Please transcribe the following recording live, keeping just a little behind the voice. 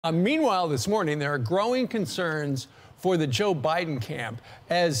Meanwhile, this morning, there are growing concerns for the Joe Biden camp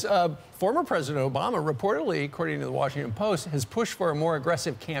as former President Obama reportedly, according to the Washington Post, has pushed for a more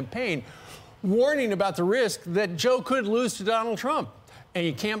aggressive campaign, warning about the risk that Joe could lose to Donald Trump. And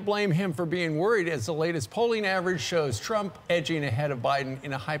you can't blame him for being worried, as the latest polling average shows Trump edging ahead of Biden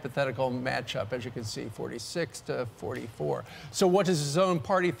in a hypothetical matchup, as you can see, 46 to 44. So what does his own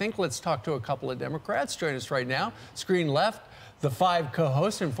party think? Let's talk to a couple of Democrats. Join us right now. Screen left, the five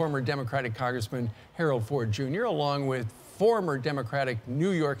co-hosts and former Democratic Congressman Harold Ford Jr., along with former Democratic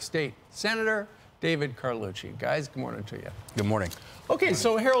New York State Senator David Carlucci. Guys, good morning to you. Good morning. Okay,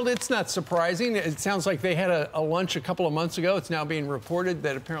 so Harold, it's not surprising. It sounds like they had a lunch a couple of months ago. It's now being reported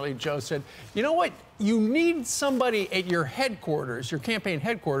that apparently Joe said, you know what, you need somebody at your headquarters, your campaign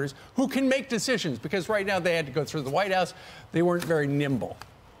headquarters, who can make decisions, because right now they had to go through the White House. They weren't very nimble.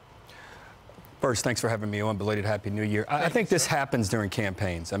 First, thanks for having me on. Belated Happy New Year. I think this happens during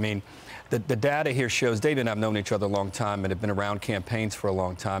campaigns. I mean, the data here shows David and I have known each other a long time and have been around campaigns for a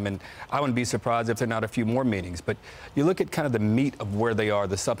long time. And I wouldn't be surprised if there are not a few more meetings. But you look at kind of the meat of where they are,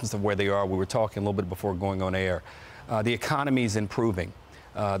 the substance of where they are. We were talking a little bit before going on air. The economy is improving.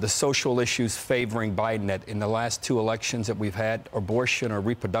 The social issues favoring Biden in the last two elections that we've had, abortion or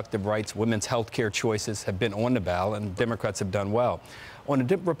reproductive rights, women's health care choices have been on the ballot, and Democrats have done well. On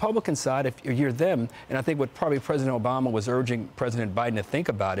the Republican side, if you're them, and I think what probably President Obama was urging President Biden to think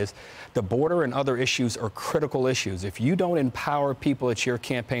about is the border and other issues are critical issues. If you don't empower people at your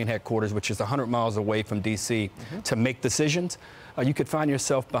campaign headquarters, which is 100 miles away from D.C., to make decisions, you could find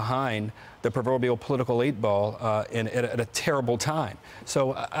yourself behind the proverbial political eight ball at a terrible time.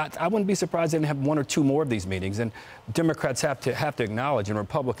 So I wouldn't be surprised if they have one or two more of these meetings. And Democrats have to acknowledge, and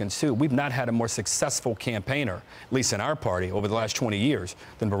Republicans too, we've not had a more successful campaigner, at least in our party, over the last 20 years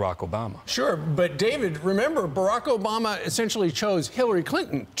than Barack Obama. Sure, but David, remember, Barack Obama essentially chose Hillary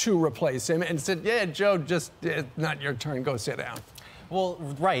Clinton to replace him and said, yeah, Joe, just not your turn, go sit down. Well,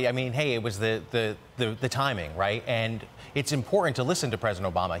 right. I mean, hey, it was the timing, right? And it's important to listen to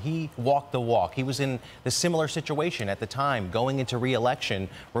President Obama. He walked the walk. He was in the similar situation at the time, going into re-election.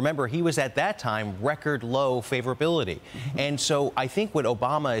 Remember, he was at that time record low favorability. And so I think what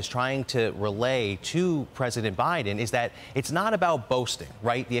Obama is trying to relay to President Biden is that it's not about boasting,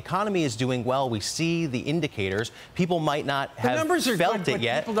 right? The economy is doing well. We see the indicators. People might not have felt it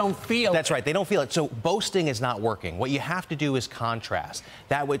yet. People don't feel it. That's right. They don't feel it. So boasting is not working. What you have to do is contrast.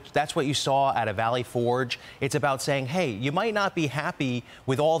 That's what you saw out of Valley Forge. It's about saying, hey, you might not be happy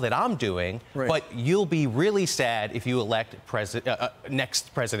with all that I'm doing, right, but you'll be really sad if you elect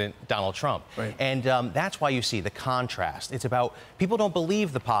next President Donald Trump. Right. And that's why you see the contrast. It's about people don't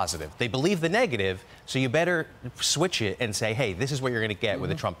believe the positive. They believe the negative. So you better switch it and say, hey, this is what you're going to get with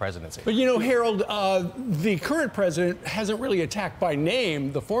the Trump presidency. But, you know, Harold, the current president hasn't really attacked by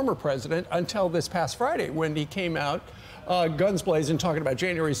name the former president until this past Friday, when he came out guns blazing, talking about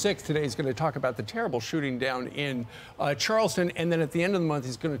January 6th. Today he's going to talk about the terrible shooting down in Charleston, and then at the end of the month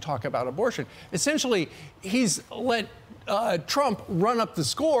he's going to talk about abortion. Essentially, he's let Trump run up the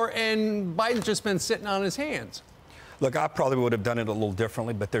score, and Biden's just been sitting on his hands. Look, I probably would have done it a little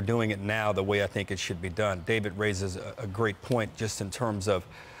differently, but they're doing it now the way I think it should be done. David raises a great point just in terms of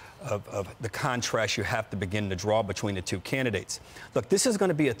the contrast you have to begin to draw between the two candidates. Look, this is going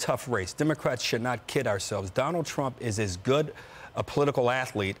to be a tough race. Democrats should not kid ourselves. Donald Trump is as good a political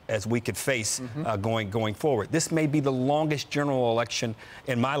athlete as we could face going forward. This may be the longest general election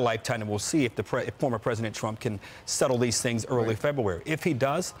in my lifetime, and we'll see if former President Trump can settle these things early February. If he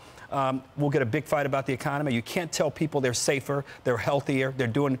does, we'll get a big fight about the economy. You can't tell people they're safer, they're healthier, they're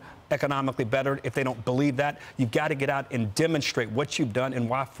doing economically better if they don't believe that. You've got to get out and demonstrate what you've done and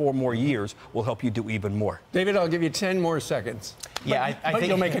why 4 more years will help you do even more. David, I'll give you 10 more seconds. Yeah, I think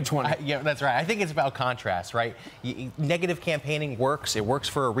you'll make it 20. Yeah, that's right. I think it's about contrast, right? Negative campaigning works. It works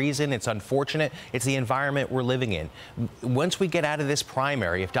for a reason. It's unfortunate. It's the environment we're living in. Once we get out of this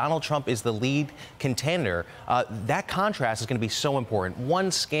primary, if Donald Trump is the lead contender, that contrast is going to be so important.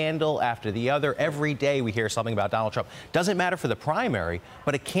 One scandal after the other. Every day we hear something about Donald Trump. Doesn't matter for the primary,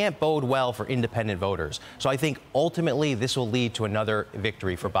 but it can't bode well for independent voters. So I think ultimately this will lead to another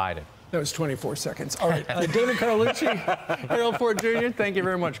victory for Biden. That was 24 seconds. All right. David Carlucci, Harold Ford Jr., thank you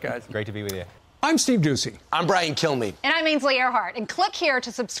very much, guys. Great to be with you. I'm Steve Ducey. I'm Brian Kilmeade. And I'm Ainsley Earhart. And click here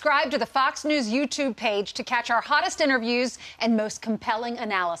to subscribe to the Fox News YouTube page to catch our hottest interviews and most compelling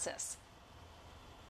analysis.